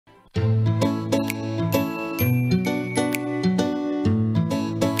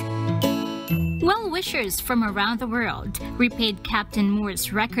wishers from around the world repaid Captain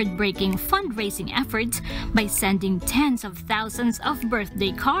Moore's record-breaking fundraising efforts by sending tens of thousands of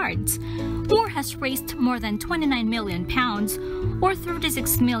birthday cards. Moore has raised more than £29 million, or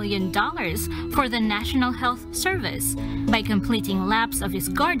 $36 million, for the National Health Service by completing laps of his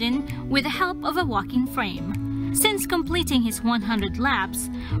garden with the help of a walking frame. Since completing his 100 laps,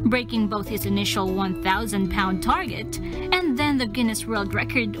 breaking both his initial 1,000-pound target and then the Guinness World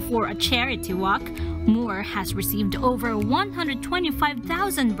Record for a charity walk, Moore has received over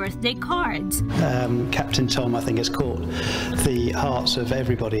 125,000 birthday cards. Captain Tom, I think, has caught the hearts of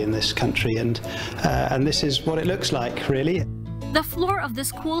everybody in this country, and this is what it looks like, really. The floor of the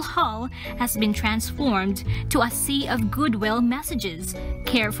school hall has been transformed to a sea of goodwill messages,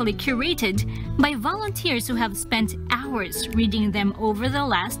 carefully curated by volunteers who have spent hours reading them over the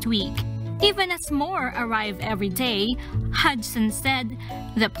last week. Even as more arrive every day, Hudson said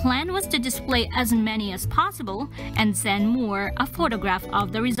the plan was to display as many as possible and send Moore a photograph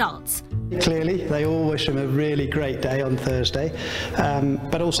of the results. Clearly, they all wish him a really great day on Thursday,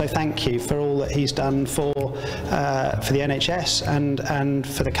 but also thank you for all that he's done for the NHS and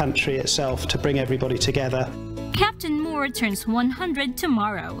for the country itself to bring everybody together. Captain Moore turns 100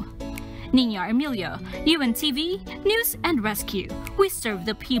 tomorrow. Nina Emilio, UNTV, News and Rescue. We serve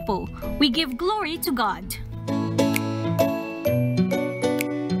the people. We give glory to God.